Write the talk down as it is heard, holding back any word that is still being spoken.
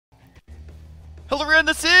Hello everyone,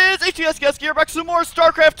 this is HuskyStarcraft here, back with some more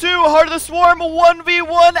StarCraft 2 Heart of the Swarm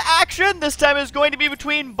 1v1 action. This time is going to be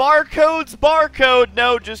between Barcode.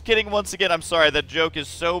 No, just kidding once again. I'm sorry, that joke is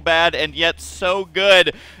so bad and yet so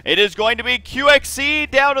good. It is going to be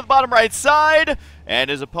QXC down to the bottom right side, and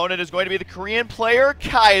his opponent is going to be the Korean player,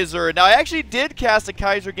 Kysarr. Now, I actually did cast a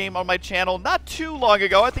Kysarr game on my channel not too long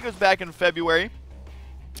ago. I think it was back in February.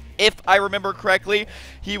 If I remember correctly,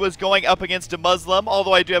 he was going up against a Muslim,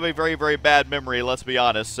 although I do have a very, very bad memory, let's be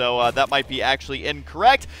honest, so that might be actually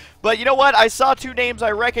incorrect. But you know what? I saw two names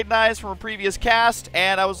I recognized from a previous cast,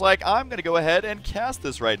 and I was like, I'm going to go ahead and cast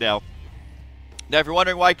this right now. Now, if you're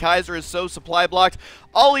wondering why Kysarr is so supply blocked,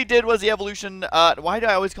 all he did was the evolution. Why do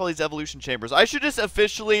I always call these evolution chambers? I should just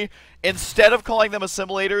officially, instead of calling them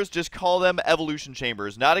assimilators, just call them evolution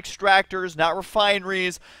chambers. Not extractors, not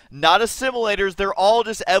refineries, not assimilators. They're all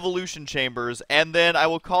just evolution chambers. And then I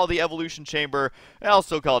will call the evolution chamber, and I'll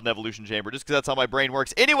still call it an evolution chamber, just because that's how my brain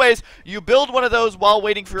works. Anyways, you build one of those while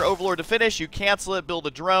waiting for your overlord to finish. You cancel it, build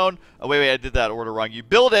a drone. Oh, wait, I did that order wrong. You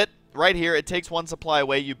build it. Right here, it takes one supply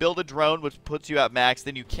away. You build a drone, which puts you at max.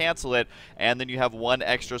 Then you cancel it, and then you have one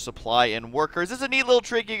extra supply in workers. This is a neat little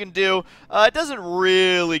trick you can do. It doesn't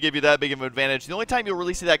really give you that big of an advantage. The only time you'll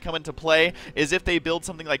really see that come into play is if they build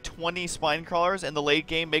something like 20 spine crawlers in the late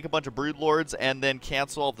game, make a bunch of broodlords, and then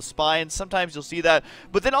cancel all the spines. Sometimes you'll see that.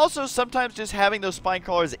 But then also, sometimes just having those spine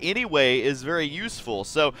crawlers anyway is very useful.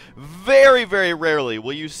 So very, very rarely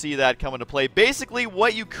will you see that come into play. Basically,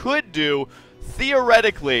 what you could do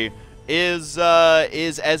theoretically is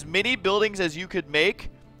as many buildings as you could make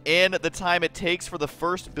in the time it takes for the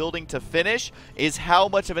first building to finish is how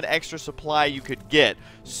much of an extra supply you could get.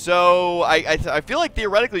 So I feel like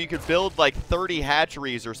theoretically you could build like 30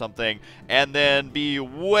 hatcheries or something and then be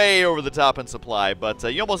way over the top in supply, but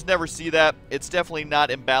you almost never see that. It's definitely not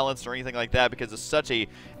imbalanced or anything like that because it's such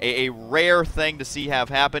a rare thing to see have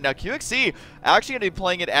happen. Now, QXC actually going to be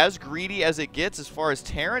playing it as greedy as it gets as far as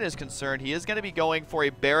Terran is concerned. He is going to be going for a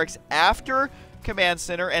barracks after command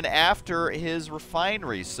center and after his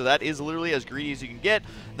refineries, so that is literally as greedy as you can get.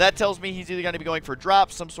 That tells me he's either going to be going for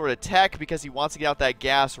drops, some sort of tech, because he wants to get out that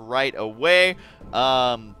gas right away.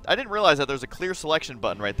 I didn't realize that there's a clear selection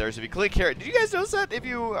button right there, so if you click here, did you guys notice that if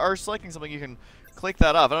you are selecting something you can click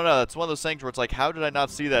that off? I don't know, that's one of those things where it's like, how did I not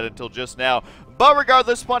see that until just now? But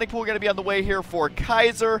regardless, spawning pool going to be on the way here for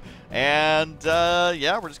Kysarr, and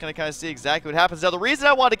yeah, we're just going to kind of see exactly what happens. Now, the reason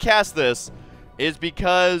I want to cast this is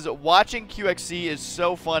because watching QXC is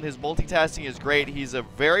so fun. His multitasking is great. He's a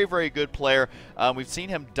very, very good player. We've seen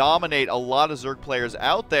him dominate a lot of Zerg players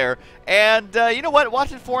out there. And you know what?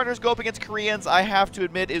 Watching foreigners go up against Koreans, I have to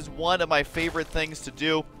admit, is one of my favorite things to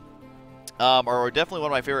do. Or definitely one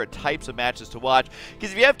of my favorite types of matches to watch.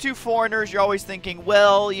 Because if you have two foreigners, you're always thinking,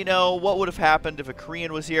 well, you know, what would have happened if a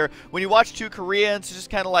Korean was here? When you watch two Koreans, it's just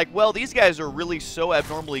kind of like, well, these guys are really so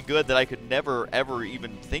abnormally good that I could never, ever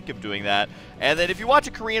even think of doing that. And then if you watch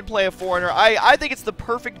a Korean play a foreigner, I think it's the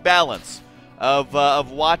perfect balance of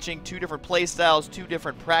watching two different play styles, two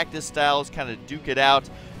different practice styles, kind of duke it out.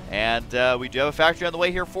 And we do have a factory on the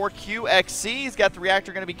way here for QXC. He's got the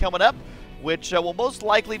reactor going to be coming up, which will most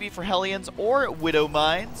likely be for Hellions or Widow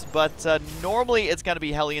Mines, but normally it's going to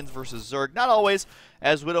be Hellions versus Zerg. Not always,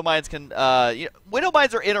 as Widow Mines can, you know, Widow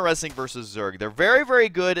Mines are interesting versus Zerg. They're very, very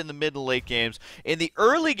good in the mid and late games. In the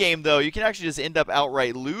early game, though, you can actually just end up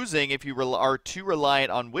outright losing if you are too reliant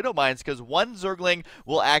on Widow Mines, because one Zergling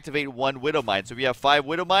will activate one Widow Mine. So if you have 5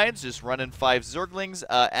 Widow Mines, just run in 5 Zerglings,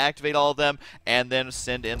 activate all of them, and then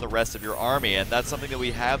send in the rest of your army. And that's something that we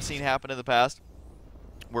have seen happen in the past,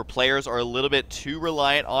 where players are a little bit too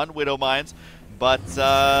reliant on Widow Mines, but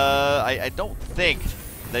I don't think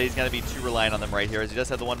that he's going to be too reliant on them right here, as he does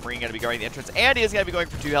have the one bringing going to be guarding the entrance, and he is going to be going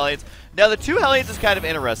for 2 Hellions. Now, the 2 Hellions is kind of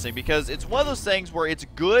interesting, because it's one of those things where it's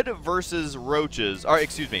good versus roaches, or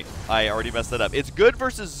excuse me, I already messed that up. It's good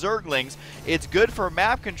versus Zerglings, it's good for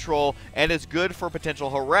map control, and it's good for potential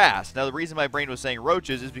harass. Now, the reason my brain was saying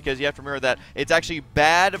roaches is because you have to remember that it's actually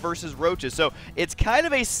bad versus roaches, so it's kind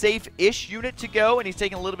of a safe-ish unit to go, and he's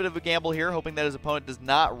taking a little bit of a gamble here, hoping that his opponent does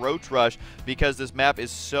not roach rush, because this map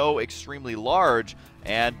is so extremely large.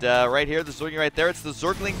 And right here, the Zergling right there, it's the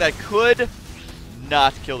Zergling that could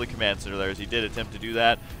not kill the command center there, as he did attempt to do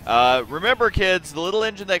that. Remember, kids, the little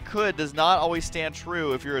engine that could does not always stand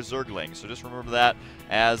true if you're a Zergling, so just remember that,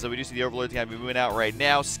 as we do see the Overlord's going to be moving out right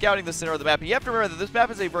now, scouting the center of the map. And you have to remember that this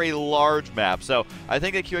map is a very large map, so I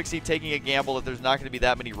think that QXC taking a gamble that there's not going to be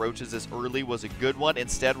that many roaches this early was a good one,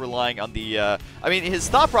 instead relying on the, I mean, his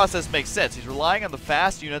thought process makes sense. He's relying on the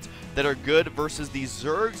fast units that are good versus the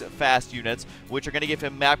Zerg's fast units, which are going to give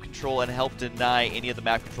him map control and help deny any of the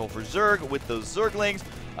map control for Zerg with those Zerglings.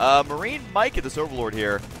 Marine might get this Overlord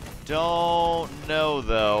here. Don't know,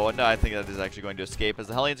 though. No, I think that is actually going to escape, as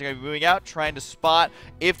the Hellions are going to be moving out, trying to spot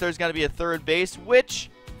if there's going to be a third base, which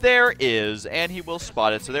there is, and he will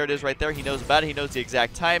spot it. So there it is right there. He knows about it. He knows the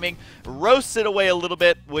exact timing. Roasts it away a little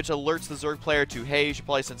bit, which alerts the Zerg player to, hey, you should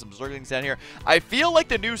probably send some Zerglings down here. I feel like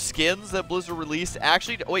the new skins that Blizzard released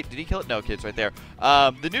actually... Oh, wait, did he kill it? No, kids, right there.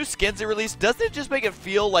 The new skins they released, doesn't it just make it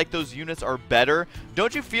feel like those units are better?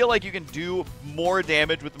 Don't you feel like you can do more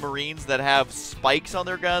damage with Marines that have spikes on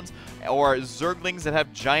their guns, or Zerglings that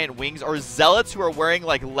have giant wings, or Zealots who are wearing,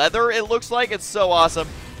 like, leather, it looks like? It's so awesome.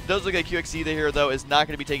 Does look like QXC here, though, is not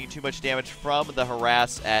going to be taking too much damage from the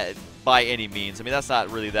harass by any means. I mean, that's not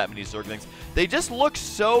really that many Zerglings. They just look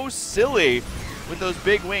so silly with those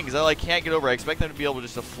big wings. I, like, can't get over it. I expect them to be able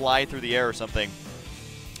just to fly through the air or something.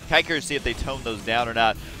 Kind of curious to see if they tone those down or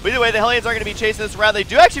not. But either way, the Hellions aren't going to be chasing this around. They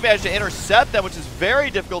do actually manage to intercept them, which is very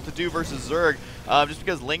difficult to do versus Zerg. Just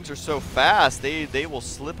because Lings are so fast, they will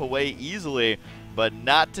slip away easily. But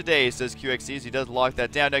not today, says QXC, as he does lock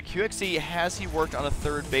that down. Now, QXC, has he worked on a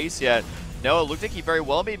third base yet? No, it looked like he very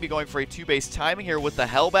well may be going for a two-base timing here with the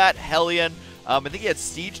Hellbat, Hellion. I think he had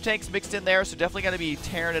siege tanks mixed in there, so definitely going to be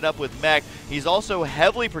tearing it up with mech. He's also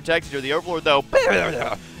heavily protected here. The Overlord, though,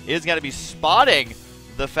 is going to be spotting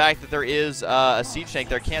the fact that there is a siege tank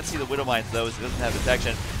there. Can't see the Widow Mines, though, as it doesn't have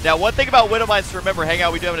detection. Now, one thing about Widow Mines to remember, hang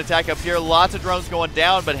out, we do have an attack up here. Lots of drones going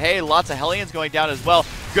down, but hey, lots of Hellions going down as well.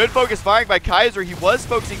 Good focus firing by Kysarr. He was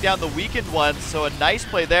focusing down the weakened ones, so a nice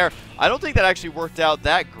play there. I don't think that actually worked out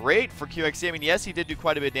that great for QXC. I mean, yes, he did do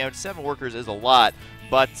quite a bit of damage. 7 workers is a lot,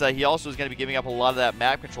 but he also is going to be giving up a lot of that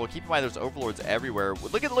map control. Keep in mind, there's Overlords everywhere.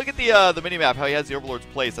 Look at the mini-map, how he has the Overlords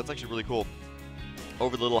placed. That's actually really cool.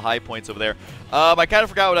 Over the little high points over there. I kind of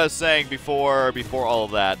forgot what I was saying before all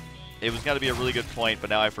of that. It was going to be a really good point, but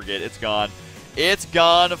now I forget. It's gone. It's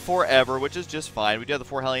gone forever, which is just fine. We do have the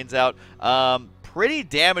 4 Hellions out. Pretty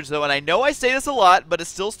damaged, though, and I know I say this a lot, but it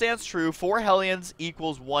still stands true. 4 Hellions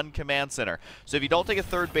equals 1 command center. So if you don't take a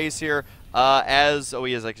third base here, oh,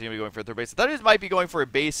 he is actually going to be going for a third base. I thought he might be going for a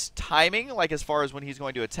base timing, like as far as when he's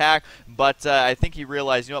going to attack, but I think he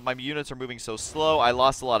realized, you know what, my units are moving so slow. I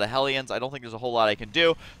lost a lot of Hellions. I don't think there's a whole lot I can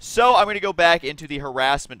do. So I'm going to go back into the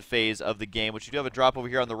harassment phase of the game, which you do have a drop over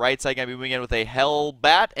here on the right side. Going to be moving in with a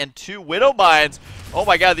Hellbat and 2 Widow Mines. Oh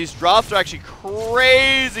my god, these drops are actually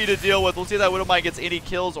crazy to deal with. We'll see if that Widow Mine gets any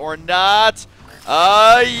kills or not.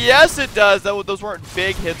 Yes it does. Those weren't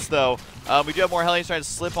big hits, though. We do have more Hellions trying to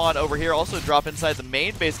slip on over here. Also, drop inside the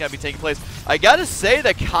main base going to be taking place. I got to say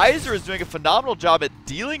that Kysarr is doing a phenomenal job at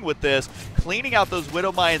dealing with this, cleaning out those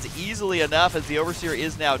Widow Mines easily enough, as the Overseer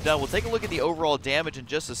is now done. We'll take a look at the overall damage in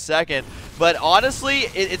just a second. But honestly,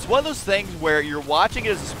 it's one of those things where you're watching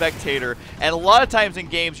it as a spectator, and a lot of times in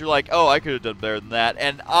games you're like, oh, I could have done better than that,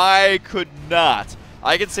 and I could not.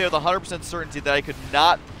 I can say with 100% certainty that I could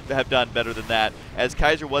not have done better than that, as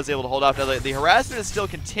Kysarr was able to hold off. Now, the harassment is still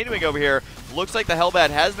continuing over here. Looks like the Hellbat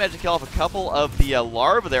has managed to kill off a couple of the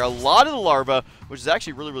larvae there. A lot of the larvae, which is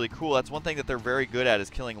actually really, really cool. That's one thing that they're very good at, is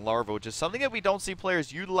killing larvae, which is something that we don't see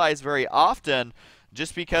players utilize very often,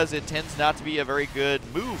 just because it tends not to be a very good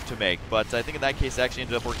move to make. But I think in that case it actually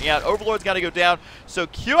ended up working out. Overlord's got to go down. So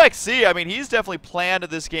QXC, I mean, he's definitely planned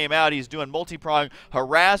this game out. He's doing multi-prong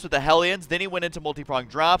harass with the Hellions. Then he went into multi-prong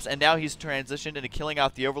drops, and now he's transitioned into killing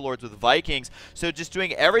off the Overlords with Vikings. So just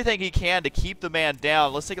doing everything he can to keep the man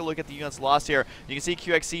down. Let's take a look at the units lost here. You can see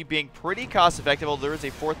QXC being pretty cost-effective. Although there is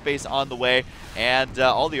a 4th base on the way, and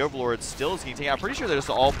all the Overlords still is getting taken out. I'm pretty sure they're just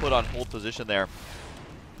all put on hold position there,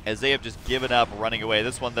 as they have just given up running away.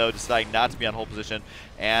 This one, though, deciding not to be on hold position.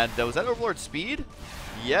 And was that Overlord speed?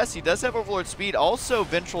 Yes, he does have Overlord speed. Also,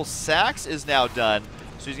 Ventral Sax is now done,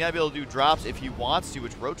 so he's going to be able to do drops if he wants to,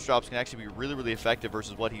 which Roach drops can actually be really, really effective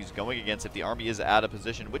versus what he's going against if the army is out of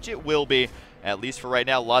position, which it will be, at least for right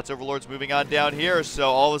now. Lots of Overlords moving on down here, so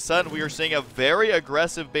all of a sudden we are seeing a very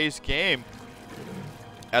aggressive base game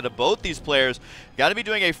out of both these players. Got to be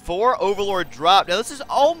doing a 4 Overlord drop. Now, this is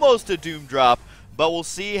almost a Doom drop, but we'll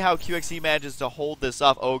see how QXC manages to hold this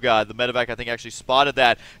off. Oh god, the medevac I think actually spotted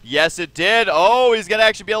that. Yes, it did. Oh, he's going to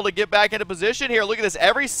actually be able to get back into position here. Look at this.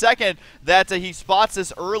 Every second that he spots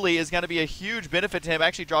this early is going to be a huge benefit to him.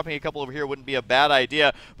 Actually, dropping a couple over here wouldn't be a bad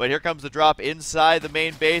idea. But here comes the drop inside the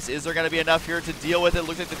main base. Is there going to be enough here to deal with it?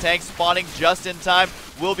 Looks like the tank's spawning just in time.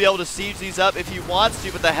 Will be able to siege these up if he wants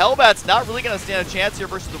to, but the Hellbat's not really going to stand a chance here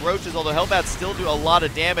versus the Roaches, although Hellbats still do a lot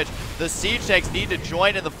of damage. The siege tanks need to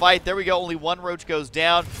join in the fight. There we go. Only 1 Roach goes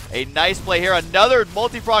down. A nice play here. Another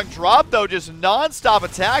multi-pronged drop, though. Just non-stop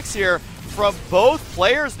attacks here from both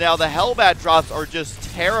players now. The Hellbat drops are just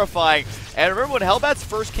terrifying. And remember when Hellbats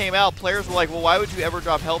first came out, players were like, well, why would you ever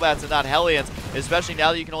drop Hellbats and not Hellions? Especially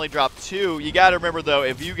now that you can only drop 2. You got to remember, though,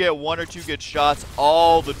 if you get 1 or 2 good shots,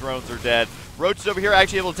 all the drones are dead. Roaches over here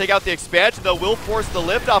actually able to take out the expansion, though, will force the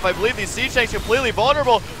liftoff. I believe these siege tanks completely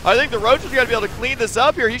vulnerable. I think the Roaches are going to be able to clean this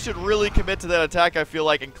up here. He should really commit to that attack, I feel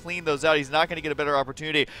like, and clean those out. He's not going to get a better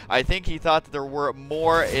opportunity. I think he thought that there were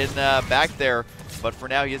more in back there. But for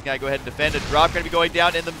now, he is going to go ahead and defend it. Drop going to be going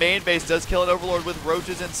down in the main base. Does kill an Overlord with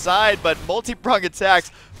Roaches inside, but multi-prong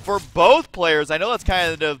attacks for both players. I know that's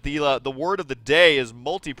kind of the word of the day is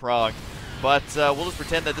multi-prong. But we'll just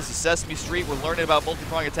pretend that this is Sesame Street. We're learning about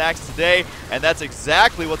multi-prong attacks today, and that's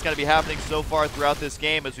exactly what's going to be happening so far throughout this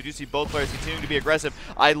game, as we do see both players continuing to be aggressive.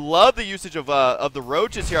 I love the usage of the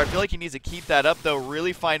Roaches here. I feel like he needs to keep that up, though,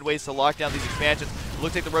 really find ways to lock down these expansions.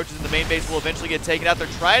 Looks like the Roaches in the main base will eventually get taken out. They're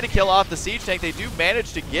trying to kill off the siege tank. They do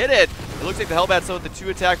manage to get it. It looks like the Hellbats, though, with the 2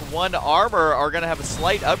 attack, 1 armor, are going to have a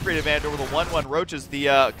slight upgrade advantage over the 1-1 Roaches.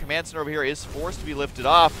 The command center over here is forced to be lifted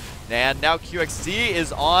off. And now QXC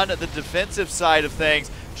is on the defensive side of things,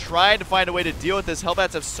 trying to find a way to deal with this.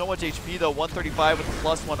 Hellbats have so much HP, though, 135 with the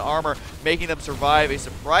 +1 armor, making them survive a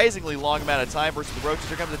surprisingly long amount of time versus the Roaches.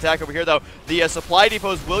 Here comes the attack over here, though. The supply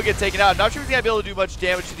depots will get taken out. I'm not sure he's going to be able to do much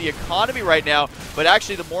damage to the economy right now, but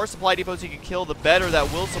actually the more supply depots he can kill, the better. That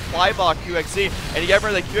will supply block QXC. And you got to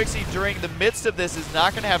remember that QXC, during the midst of this, is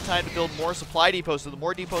not going to have time to build more supply depots, so the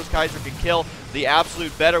more depots Kysarr can kill, the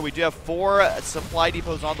absolute better. We do have 4 supply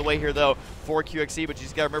depots on the way here, though, for QXC, but you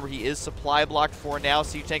just got to remember he is supply blocked for now.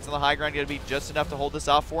 Siege tanks on the high ground going to be just enough to hold this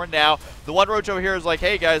off for now. The one Roach over here is like,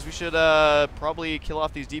 hey guys, we should probably kill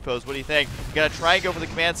off these depots. What do you think? Going to try and go for the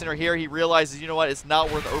command center here. He realizes, you know what, it's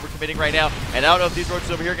not worth overcommitting right now. And I don't know if these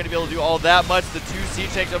Roaches over here are going to be able to do all that much. The 2 siege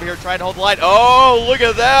tanks over here trying to hold the line. Oh, look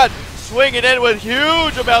at that! Swinging in with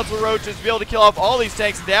huge amounts of Roaches to be able to kill off all these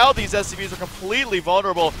tanks. Now these SCVs are completely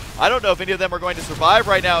vulnerable. I don't know if any of them are going to survive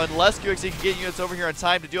right now unless QXC can get units over here in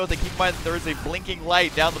time to deal with it. Keep in mind that there is a blinking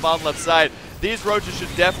light down the bottom left side. These Roaches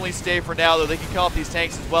should definitely stay for now, though they can kill off these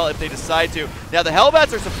tanks as well if they decide to. Now, the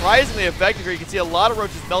Hellbats are surprisingly effective here. You can see a lot of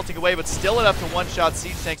Roaches melting away, but still enough to one-shot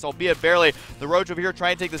siege tanks, albeit barely. The Roach over here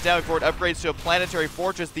trying to take this down before it upgrades to a planetary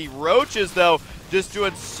fortress. The Roaches, though, just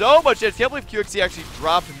doing so much damage. I can't believe QXC actually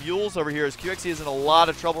dropped mules over here, as QXC is in a lot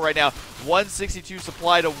of trouble right now. 162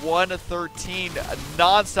 supply to 113.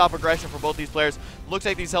 Non-stop aggression for both these players. Looks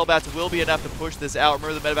like these Hellbats will be enough to push this out.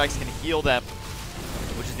 Remember, the medevacs can heal them,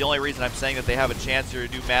 which is the only reason I'm saying that they have a chance here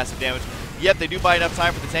to do massive damage. Yep, they do buy enough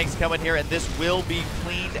time for the tanks to come in here, and this will be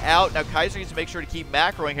cleaned out. Now, Kysarr needs to make sure to keep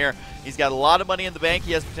macroing here. He's got a lot of money in the bank.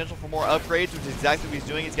 He has potential for more upgrades, which is exactly what he's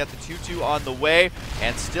doing. He's got the 2-2 on the way,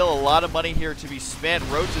 and still a lot of money here to be spent.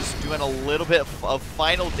 Roach is doing a little bit of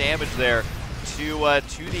final damage there to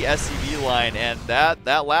the SCV line, and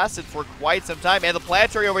that lasted for quite some time. And the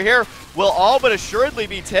planetary over here will all but assuredly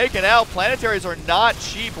be taken out. Planetaries are not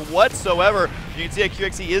cheap whatsoever. You can see that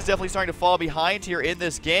QXC is definitely starting to fall behind here in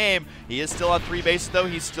this game. He is still on 3 bases, though.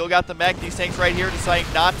 He's still got the mech. These tanks right here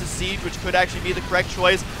deciding not to siege, which could actually be the correct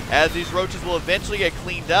choice, as these Roaches will eventually get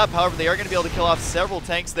cleaned up. However, they are going to be able to kill off several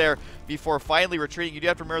tanks there before finally retreating. You do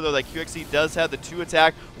have to remember, though, that QXC does have the 2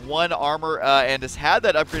 attack, 1 armor, and has had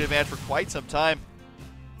that upgrade advantage for quite some time.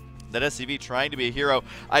 That SCV trying to be a hero.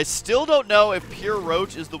 I still don't know if pure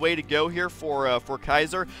Roach is the way to go here for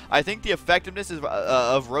Kysarr. I think the effectiveness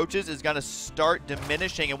of Roaches is going to start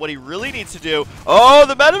diminishing, and what he really needs to do... Oh,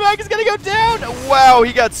 the medevac is going to go down! Wow,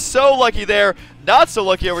 he got so lucky there. Not so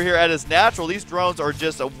lucky over here at his natural. These drones are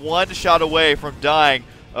just a 1 shot away from dying.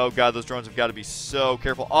 Oh god, those drones have got to be so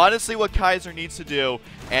careful. Honestly, what Kysarr needs to do,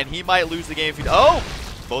 and he might lose the game if he... Oh!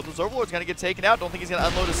 Both those Overlords going to get taken out. Don't think he's going to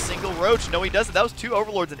unload a single Roach. No, he doesn't. That was 2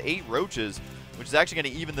 Overlords and 8 Roaches, which is actually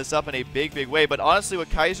going to even this up in a big, big way. But honestly, what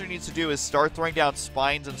Kysarr needs to do is start throwing down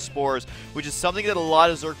spines and spores, which is something that a lot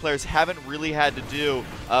of Zerg players haven't really had to do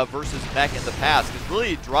versus mech in the past. Because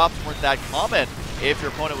really, drops weren't that common if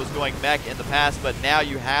your opponent was going mech in the past, but now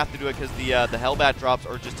you have to do it because the Hellbat drops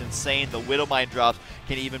are just insane. The Widowmine drops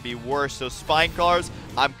can even be worse. So Spine Crawlers,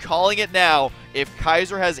 I'm calling it now. If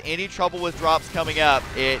Kysarr has any trouble with drops coming up,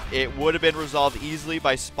 it would have been resolved easily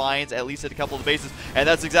by Spines, at least at a couple of bases. And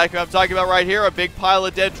that's exactly what I'm talking about right here. A big pile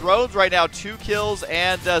of dead drones right now. 2 kills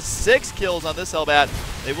and 6 kills on this Hellbat.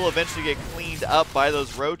 They will eventually get cleaned up by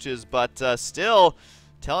those Roaches, but still...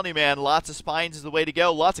 Telling you, man, lots of spines is the way to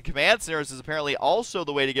go. Lots of command centers is apparently also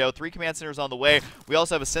the way to go. 3 command centers on the way. We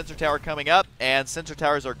also have a sensor tower coming up, and sensor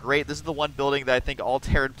towers are great. This is the one building that I think all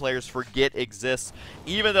Terran players forget exists,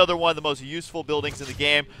 even though they're one of the most useful buildings in the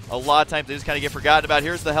game. A lot of times they just kind of get forgotten about.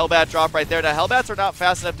 Here's the Hellbat drop right there. Now, Hellbats are not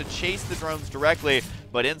fast enough to chase the drones directly,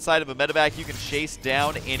 but inside of a medevac, you can chase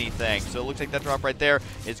down anything. So it looks like that drop right there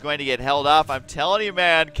is going to get held off. I'm telling you,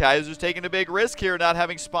 man, Kysarr's taking a big risk here, not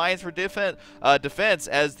having spines for defense,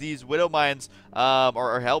 as these Widow Mines,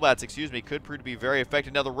 or Hellbats, excuse me, could prove to be very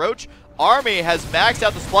effective. Now, the Roach army has maxed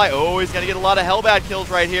out the supply. Oh, he's going to get a lot of Hellbat kills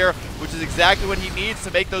right here, which is exactly what he needs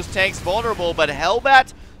to make those tanks vulnerable. But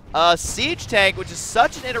Hellbat siege tank, which is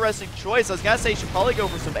such an interesting choice. I was going to say he should probably go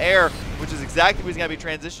for some air, which is exactly what he's going to be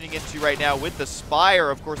transitioning into right now with the Spire.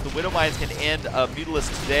 Of course, the Widow Mines can end a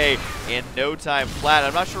Mutalisk today in no time flat.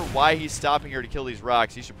 I'm not sure why he's stopping here to kill these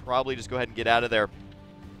rocks. He should probably just go ahead and get out of there.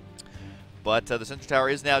 But the Sentry Tower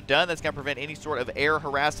is now done. That's going to prevent any sort of air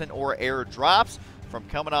harassment or air drops from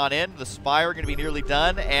coming on in. The Spire going to be nearly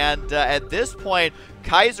done. And at this point,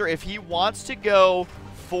 Kysarr, if he wants to go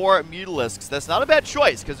for Mutalisks, that's not a bad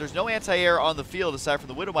choice because there's no anti-air on the field aside from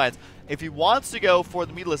the Widow Mines. If he wants to go for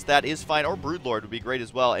the Mutalisk, that is fine. Or Broodlord would be great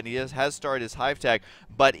as well. And he has started his Hive Tech.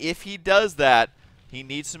 But if he does that, he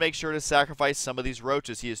needs to make sure to sacrifice some of these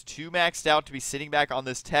roaches. He is too maxed out to be sitting back on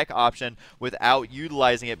this tech option without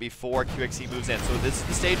utilizing it before QXC moves in. So this is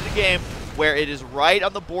the stage of the game where it is right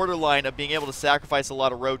on the borderline of being able to sacrifice a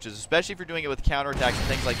lot of roaches, especially if you're doing it with counterattacks and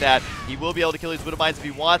things like that. He will be able to kill these Widow Mines if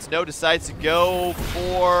he wants. No, decides to go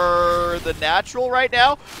for the natural right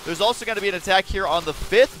now. There's also going to be an attack here on the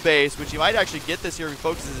 5th base, which he might actually get this here if he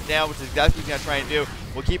focuses it down, which is exactly what he's going to try and do.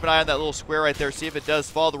 We'll keep an eye on that little square right there, see if it does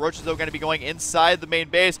fall. The roaches, though, are going to be going inside the main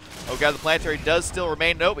base. Oh, God, the planetary does still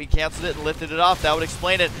remain. Nope, he canceled it and lifted it off. That would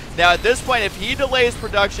explain it. Now, at this point, if he delays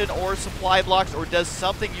production or supply blocks or does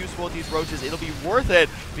something useful with these roaches, it'll be worth it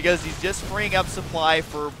because he's just freeing up supply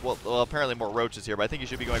for, well, apparently more roaches here, but I think he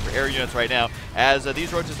should be going for air units right now, as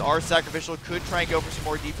these roaches are sacrificial. Could try and go for some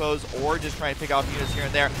more depots or just try and pick off units here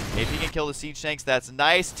and there. If he can kill the siege tanks, that's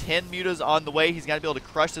nice. 10 mutas on the way. He's going to be able to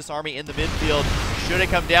crush this army in the midfield. Should it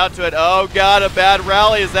come down to it? Oh, God, a bad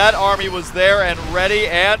rally as that army was there and ready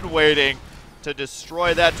and waiting to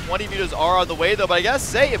destroy that. 20 mutas are on the way, though, but I gotta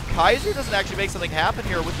say, if Kysarr doesn't actually make something happen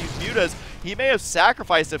here with these mutas, he may have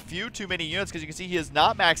sacrificed a few too many units because you can see he is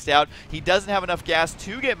not maxed out. He doesn't have enough gas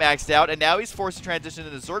to get maxed out, and now he's forced to transition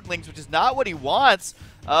into Zerglings, which is not what he wants.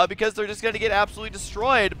 Because they're just going to get absolutely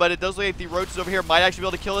destroyed. But it does look like the roaches over here might actually be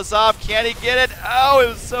able to kill this off. Can he get it? Oh, it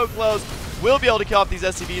was so close. Will be able to kill off these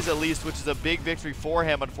SCVs at least, which is a big victory for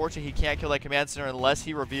him. Unfortunately, he can't kill that command center unless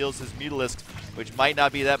he reveals his Mutalisks, which might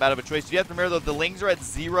not be that bad of a choice. You have to remember, though, the Lings are at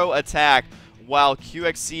 0 attack, while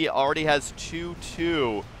QXC already has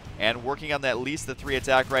 2-2. And working on at least the 3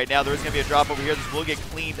 attack right now. There is going to be a drop over here. This will get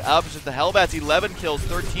cleaned up. It's just the Hellbats, 11 kills,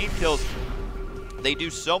 13 kills. They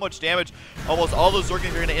do so much damage. Almost all those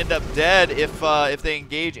Zerglings are going to end up dead if they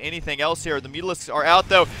engage anything else here. The Mutalisks are out,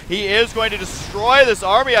 though. He is going to destroy this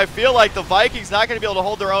army. I feel like the Vikings not going to be able to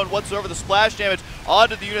hold their own whatsoever. The splash damage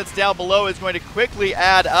onto the units down below is going to quickly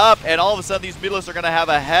add up, and all of a sudden these Mutalisks are going to have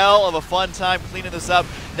a hell of a fun time cleaning this up.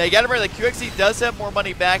 Now, you got to remember that QXC does have more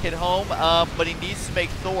money back at home, but he needs to make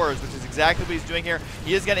Thors, which is exactly what he's doing here.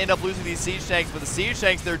 He is going to end up losing these siege tanks, but the siege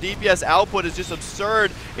tanks, their DPS output is just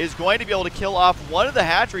absurd. Is going to be able to kill off one of the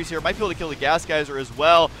hatcheries here. Might be able to kill the gas geyser as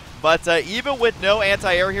well. But even with no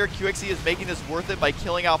anti-air here, QXC is making this worth it by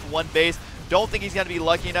killing off one base. Don't think he's going to be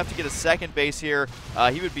lucky enough to get a second base here.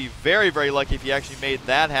 He would be very, very lucky if he actually made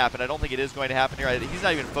that happen. I don't think it is going to happen here. He's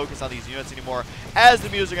not even focused on these units anymore, as the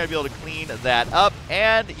mutas are going to be able to clean that up.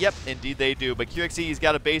 And, yep, indeed they do. But QXC, he's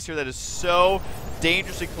got a base here that is so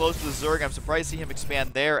dangerously close to the Zerg. I'm surprised to see him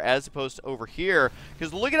expand there as opposed to over here,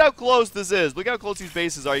 because look at how close this is. Look how close these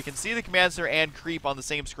bases are. You can see the command center and creep on the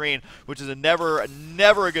same screen, which is never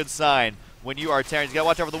a good sign when you are Terrans. You gotta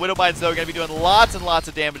watch out for the Widow Mines, though. Going to be doing lots and lots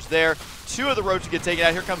of damage there. 2 of the roaches get taken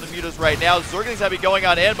out. Here come the mutas right now. Zerglings have to be going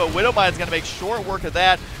on in, but Widow Mines going to make short work of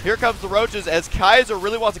that. Here comes the roaches as Kysarr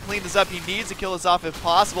really wants to clean this up. He needs to kill this off if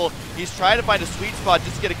possible. He's trying to find a sweet spot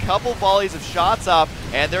just to get a couple volleys of shots off,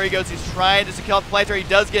 and there he goes. He's trying just to kill off the planetary. He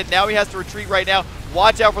does get it. Now he has to retreat right now.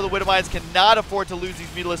 Watch out for the Widow Mines. Cannot afford to lose these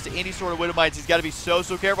Mutalisks to any sort of Widow Mines. He's got to be so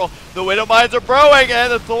careful. The Widow Mines are broing,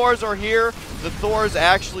 and the Thors are here. The Thors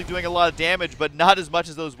actually doing a lot of damage, but not as much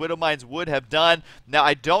as those Widow Mines would have done. Now,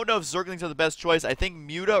 I don't know if Zerglings are the best choice. I think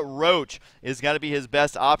Muta Roach is going to be his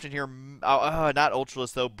best option here. Not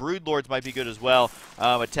Ultralisk, though. Broodlords might be good as well.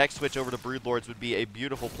 A tech switch over to Broodlords would be a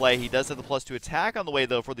beautiful play. He does have the +2 attack on the way,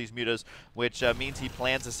 though, for these Mutas, which means he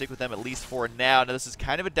plans to stick with them at least for now. Now, this is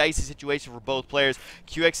kind of a dicey situation for both players.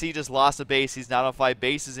 QXC just lost a base. He's not on 5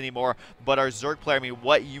 bases anymore. But our Zerg player, I mean,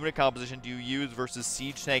 what unit composition do you use versus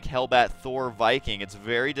Siege Tank, Hellbat, Thor, Viking? It's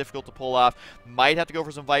very difficult to pull off. Might have to go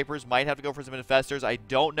for some Vipers. Might have to go for some Infestors. I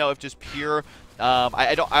don't know if just pure...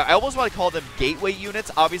 I almost want to call them gateway units.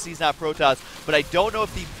 Obviously, he's not Protoss, but I don't know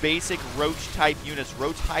if the basic Roach-type units,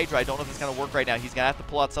 Roach Hydra, I don't know if it's going to work right now. He's going to have to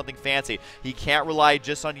pull out something fancy. He can't rely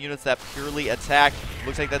just on units that purely attack.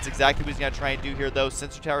 Looks like that's exactly what he's going to try and do here, though.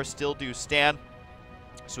 Sensor towers still do stand,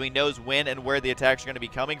 so he knows when and where the attacks are going to be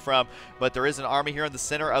coming from. But there is an army here in the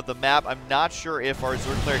center of the map. I'm not sure if our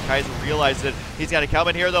Zerg player Kysarr realizes it. He's going to come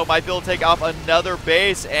in here, though. Might be able to take off another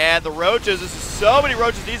base. And the Roaches, this is so many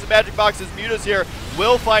Roaches. These Magic Boxes, Mutas here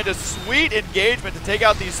will find a sweet engagement to take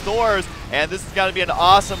out these Thors. And this is going to be an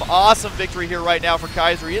awesome, awesome victory here right now for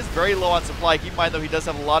Kysarr. He is very low on supply. Keep in mind, though, he does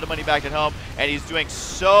have a lot of money back at home. And he's doing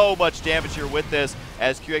so much damage here with this,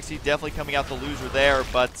 as QXC definitely coming out the loser there.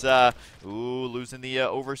 But, ooh, losing the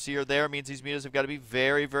Overseer there means these Mutas have got to be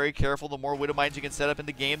very, very careful. The more Widow Mines you can set up in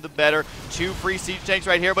the game, the better. 2 free Siege Tanks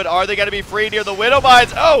right here, but are they going to be free near the Widow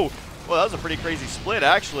Mines? Oh! Well, that was a pretty crazy split,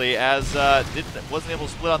 actually, as wasn't able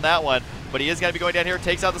to split on that one. But he is going to be going down here,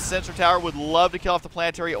 takes out the sensor tower, would love to kill off the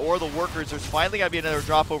planetary or the workers. There's finally going to be another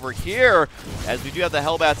drop over here, as we do have the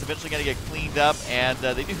Hellbats eventually going to get cleaned up, and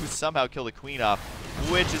they do somehow kill the Queen off,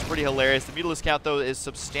 which is pretty hilarious. The Mutalist count, though, is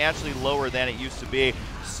substantially lower than it used to be.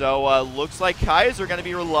 So looks like Kysarr going to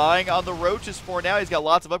be relying on the Roaches for now. He's got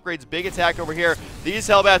lots of upgrades. Big attack over here. These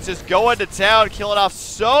Hellbats just going to town, killing off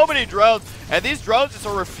so many drones. And these drones just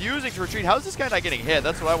are refusing to retreat. How is this guy not getting hit?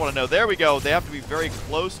 That's what I want to know. There we go. They have to be very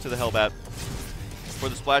close to the Hellbat for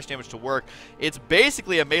the splash damage to work. It's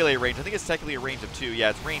basically a melee range. I think it's technically a range of 2. Yeah,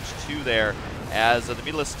 it's range 2 there. As the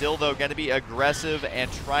Mutalist still, though, going to be aggressive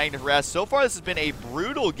and trying to harass. So far, this has been a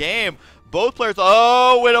brutal game. Both players,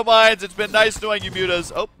 oh, Widow Mines, it's been nice knowing you,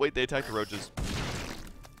 Mutas. Oh, wait, they attacked the Roaches.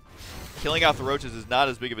 Killing off the Roaches is not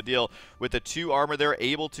as big of a deal. With the 2 armor, they're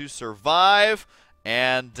able to survive.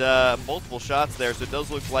 And multiple shots there, so it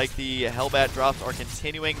does look like the Hellbat drops are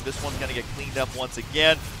continuing. This one's going to get cleaned up once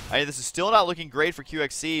again. I mean, this is still not looking great for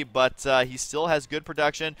QXC, but he still has good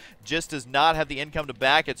production, just does not have the income to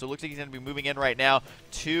back it, so it looks like he's going to be moving in right now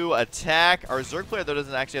to attack. Our Zerg player, though,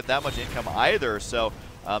 doesn't actually have that much income either, so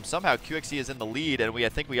somehow QXC is in the lead, and I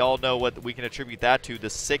think we all know what we can attribute that to. The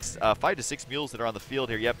 5 to 6 mules that are on the field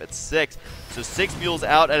here. Yep, it's 6. So 6 mules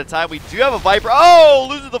out at a time. We do have a Viper. Oh,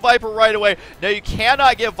 loses the Viper right away. Now, you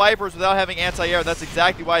cannot get Vipers without having anti-air. That's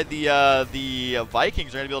exactly why the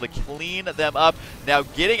Vikings are going to be able to clean them up. Now,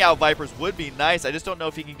 getting out Vipers would be nice. I just don't know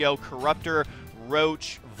if he can go Corruptor,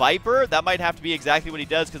 Roach, Viper. That might have to be exactly what he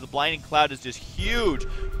does, because the Blinding Cloud is just huge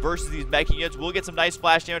versus these mech units. We'll get some nice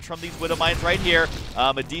splash damage from these Widow Mines right here.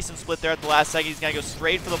 A decent split there at the last second. He's going to go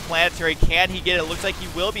straight for the planetary. Can he get it? Looks like he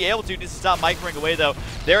will be able to. Needs to stop microing away, though.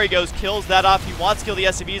 There he goes. Kills that off. He wants to kill the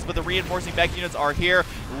SCVs, but the reinforcing mech units are here.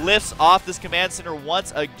 Lifts off this command center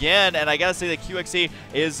once again, and I got to say that QXC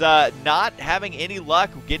is not having any luck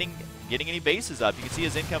getting any bases up. You can see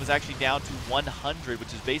his income is actually down to 100,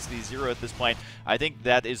 which is basically 0 at this point. I think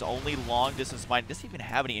that is only long distance mine. Doesn't even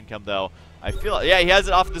have any income, though. I feel, yeah, he has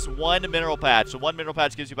it off this 1 mineral patch. So 1 mineral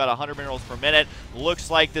patch gives you about 100 minerals per minute. Looks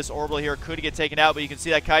like this orbital here could get taken out, but you can see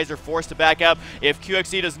that Kysarr forced to back up. If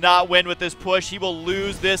QXC does not win with this push, he will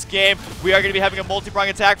lose this game. We are going to be having a multi-prong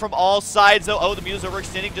attack from all sides, though. Oh, the Mutas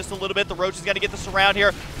overextending just a little bit. The Roach is going to get the surround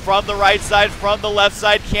here from the right side, from the left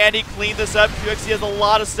side. Can he clean this up? QXC has a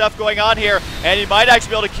lot of stuff going on here, and he might actually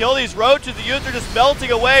be able to kill these Roaches. The units are just melting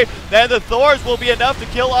away. Then the Thors will be enough to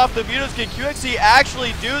kill off the Mutas. Can QXC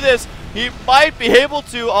actually do this? He might be able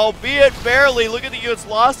to, albeit barely. Look at the units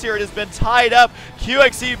lost here. It has been tied up.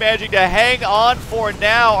 QXC managing to hang on for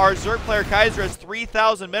now. Our Zerg player Kysarr has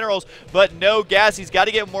 3,000 minerals, but no gas. He's got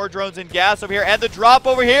to get more drones and gas over here. And the drop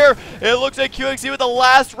over here, it looks like QXC with the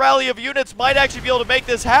last rally of units might actually be able to make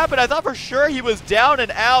this happen. I thought for sure he was down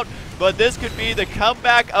and out, but this could be the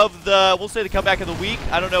comeback of the, we'll say the comeback of the week.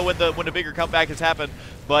 I don't know when the bigger comeback has happened,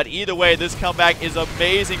 but either way, this comeback is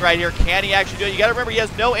amazing right here. Can he actually do it? You got to remember, he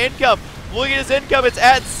has no income. Look at his income. It's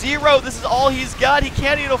at 0. This is all he's got. He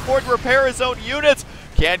can't even afford to repair his own units.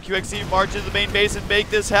 Can QXC march into the main base and make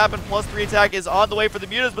this happen? +3 attack is on the way for the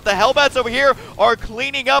Mutas, but the Hellbats over here are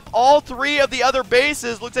cleaning up all 3 of the other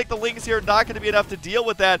bases. Looks like the Lings here are not going to be enough to deal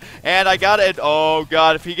with that. And I got it. Oh,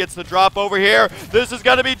 God, if he gets the drop over here, this is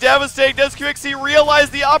going to be devastating. Does QXC realize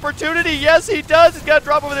the opportunity? Yes, he does. He's got a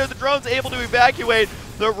drop over there. The drone's able to evacuate.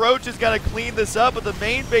 The Roach is going to clean this up, but the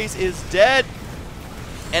main base is dead.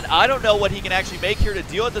 And I don't know what he can actually make here to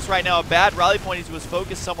deal with this right now. A bad rally point. He was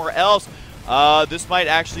focused somewhere else. This might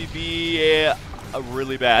actually be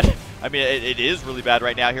really bad. I mean, it is really bad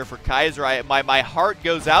right now here for Kysarr. My heart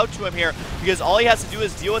goes out to him here because all he has to do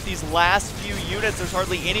is deal with these last few units. There's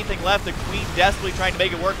hardly anything left. The Queen desperately trying to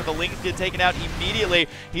make it work, but the Link get taken out immediately.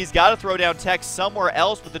 He's got to throw down tech somewhere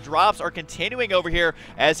else, but the drops are continuing over here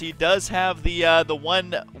as he does have the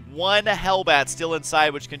one Hellbat still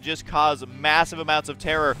inside, which can just cause massive amounts of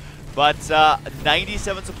terror. But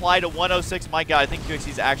 97 supply to 106. My God, I think QXC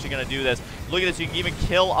is actually going to do this. Look at this. You can even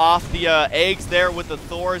kill off the eggs there with the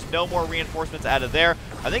Thors. No more reinforcements out of there.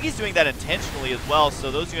 I think he's doing that intentionally as well, so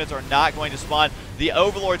those units are not going to spawn. The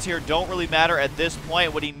Overlords here don't really matter at this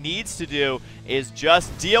point. What he needs to do is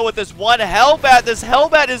just deal with this one Hellbat. This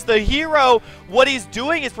Hellbat is the hero. What he's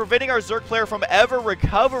doing is preventing our Zerg player from ever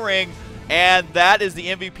recovering, and that is the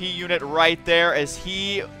MVP unit right there as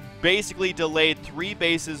he basically delayed 3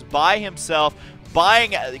 bases by himself,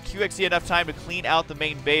 buying QXC enough time to clean out the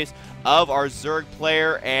main base of our Zerg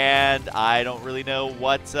player, and I don't really know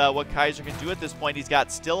what Kysarr can do at this point. He's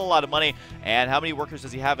got still a lot of money, and how many workers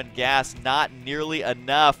does he have in gas? Not nearly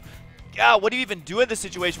enough. God, what do you even do in this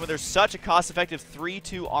situation when there's such a cost-effective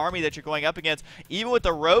 3-2 army that you're going up against? Even with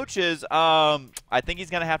the Roaches, I think he's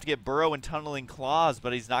going to have to get Burrow and Tunneling Claws,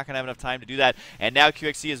 but he's not going to have enough time to do that. And now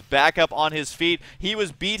QXC is back up on his feet. He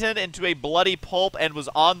was beaten into a bloody pulp and was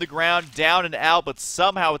on the ground, down and out, but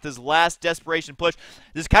somehow with his last desperation push,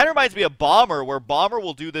 this kind of reminds me of Bomber, where Bomber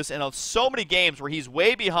will do this in so many games where he's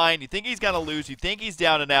way behind, you think he's going to lose, you think he's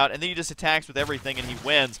down and out, and then he just attacks with everything and he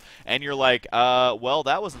wins. And you're like, well,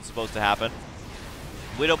 that wasn't supposed to happen.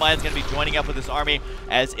 Widowmine's going to be joining up with this army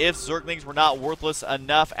as if Zerglings were not worthless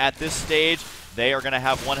enough at this stage. They are going to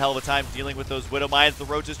have one hell of a time dealing with those Widowmines. The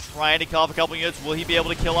Roach is trying to kill off a couple units. Will he be able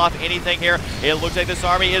to kill off anything here? It looks like this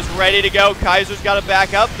army is ready to go. Kysarr's got to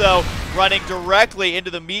back up, though, running directly into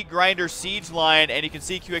the Meat Grinder siege line, and you can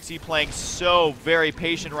see QXC playing so very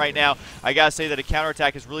patient right now. I got to say that a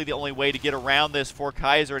counterattack is really the only way to get around this for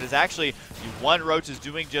Kysarr. It is actually one Roach is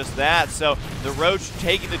doing just that, so the Roach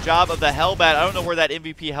taking the job of the Hellbat. I don't know where that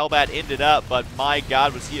MVP Hellbat ended up, but my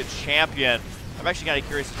God, was he a champion. I'm actually kind of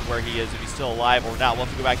curious as to where he is, if he's still alive or not. We'll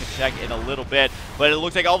have to go back and check in a little bit. But it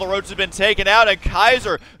looks like all the Roaches have been taken out, and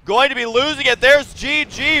Kysarr going to be losing it. There's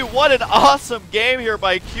GG. What an awesome game here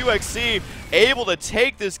by QXC. Able to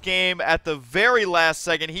take this game at the very last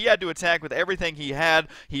second. He had to attack with everything he had.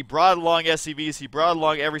 He brought along SCVs. He brought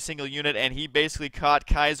along every single unit, and he basically caught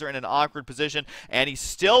Kysarr in an awkward position, and he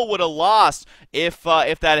still would have lost if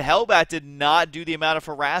that Hellbat did not do the amount of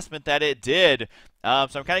harassment that it did. So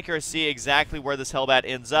I'm kind of curious to see exactly where this Hellbat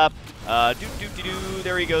ends up.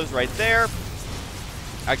 There he goes right there.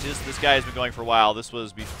 Actually, this guy has been going for a while. This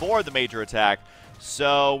was before the major attack.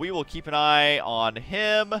 So we will keep an eye on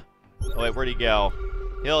him. Oh, wait, where'd he go?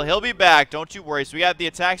 He'll be back. Don't you worry. So we got the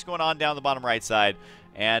attacks going on down the bottom right side.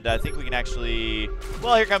 And I think we can actually...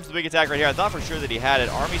 Well, here comes the big attack right here. I thought for sure that he had it.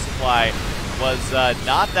 Army supply was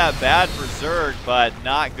not that bad for Zerg, but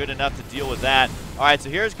not good enough to deal with that. All right,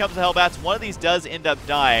 so here comes the Hellbats. One of these does end up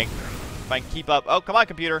dying. If I can keep up. Oh, come on,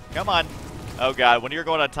 computer. Come on. Oh, God. When you're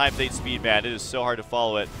going on times 8 speed, man, it is so hard to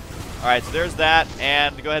follow it. All right, so there's that.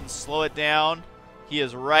 And to go ahead and slow it down. He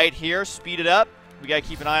is right here. Speed it up. We got to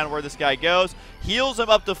keep an eye on where this guy goes. Heals him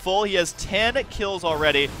up to full. He has 10 kills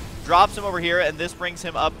already. Drops him over here, and this brings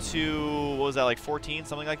him up to, what was that, like 14,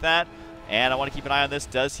 something like that? And I want to keep an eye on this.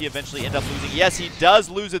 Does he eventually end up losing? Yes, he does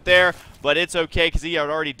lose it there, but it's okay because he had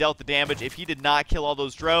already dealt the damage. If he did not kill all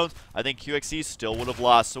those drones, I think QXC still would have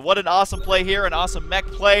lost. So what an awesome play here, an awesome mech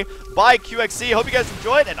play by QXC. Hope you guys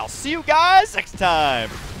enjoyed, and I'll see you guys next time.